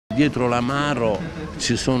Dietro l'amaro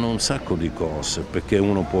ci sono un sacco di cose, perché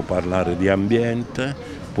uno può parlare di ambiente,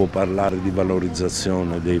 può parlare di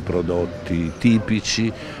valorizzazione dei prodotti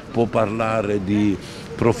tipici, può parlare di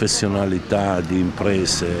professionalità, di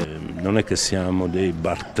imprese. Non è che siamo dei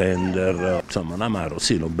bartender, insomma l'amaro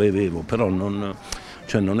sì lo bevevo, però non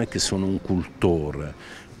è che sono un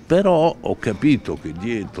cultore. Però ho capito che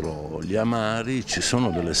dietro gli amari ci sono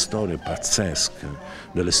delle storie pazzesche,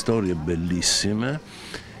 delle storie bellissime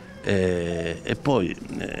e poi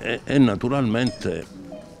naturalmente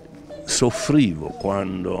soffrivo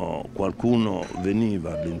quando qualcuno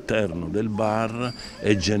veniva all'interno del bar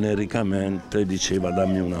e genericamente diceva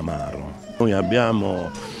dammi un amaro. Noi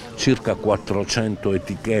abbiamo circa 400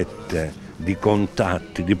 etichette di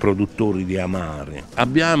contatti di produttori di amari.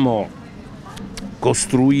 Abbiamo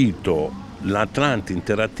costruito l'Atlante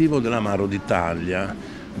interattivo dell'Amaro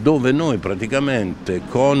d'Italia, dove noi praticamente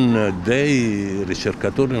con dei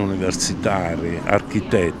ricercatori universitari,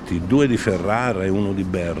 architetti, 2 di Ferrara e 1 di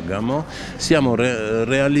Bergamo, stiamo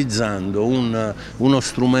realizzando uno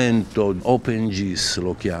strumento OpenGIS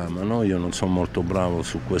lo chiamano, io non sono molto bravo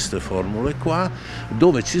su queste formule qua,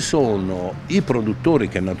 dove ci sono i produttori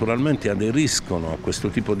che naturalmente aderiscono a questo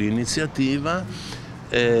tipo di iniziativa,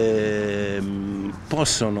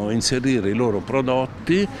 possono inserire i loro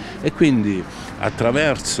prodotti e quindi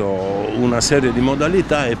attraverso una serie di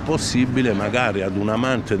modalità è possibile magari ad un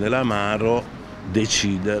amante dell'amaro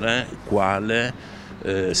decidere quale,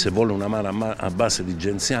 se vuole un amaro a base di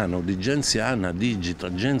genziana o di genziana,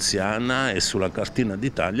 digita genziana e sulla cartina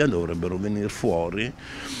d'Italia dovrebbero venire fuori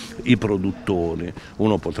i produttori.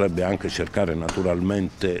 Uno potrebbe anche cercare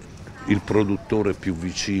naturalmente il produttore più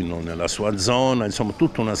vicino nella sua zona, insomma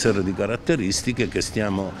tutta una serie di caratteristiche che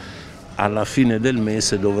stiamo, alla fine del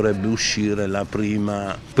mese dovrebbe uscire la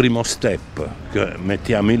primo step che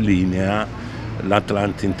mettiamo in linea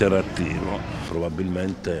l'Atlante interattivo.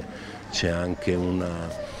 Probabilmente c'è anche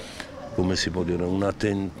una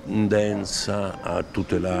tendenza a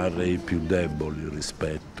tutelare i più deboli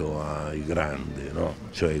rispetto ai grandi, no?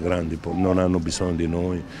 Cioè i grandi non hanno bisogno di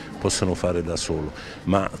noi, possono fare da solo,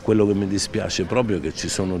 ma quello che mi dispiace proprio è che ci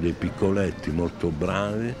sono dei piccoletti molto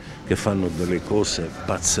bravi che fanno delle cose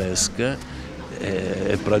pazzesche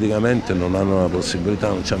e praticamente non hanno la possibilità,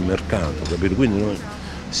 non c'è mercato, capito? Quindi noi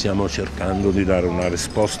stiamo cercando di dare una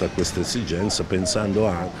risposta a questa esigenza pensando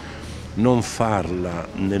a non farla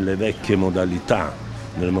nelle vecchie modalità,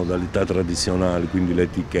 nelle modalità tradizionali, quindi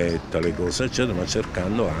l'etichetta, le cose eccetera, ma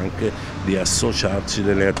cercando anche di associarci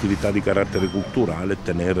delle attività di carattere culturale e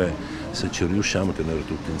tenere, se ci riusciamo, tenere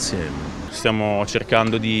tutti insieme. Stiamo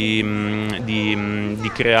cercando di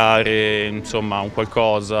creare insomma un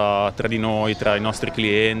qualcosa tra di noi, tra i nostri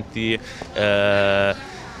clienti,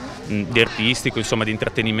 di artistico, insomma di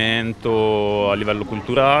intrattenimento a livello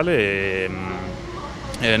culturale.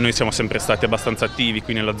 Noi siamo sempre stati abbastanza attivi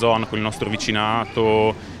qui nella zona con il nostro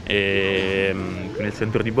vicinato e nel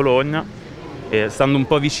centro di Bologna, stando un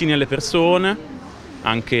po' vicini alle persone,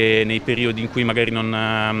 anche nei periodi in cui magari non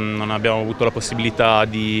abbiamo avuto la possibilità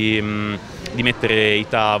di mettere i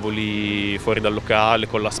tavoli fuori dal locale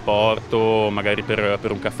con l'asporto, magari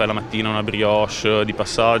per un caffè la mattina, una brioche di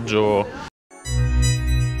passaggio.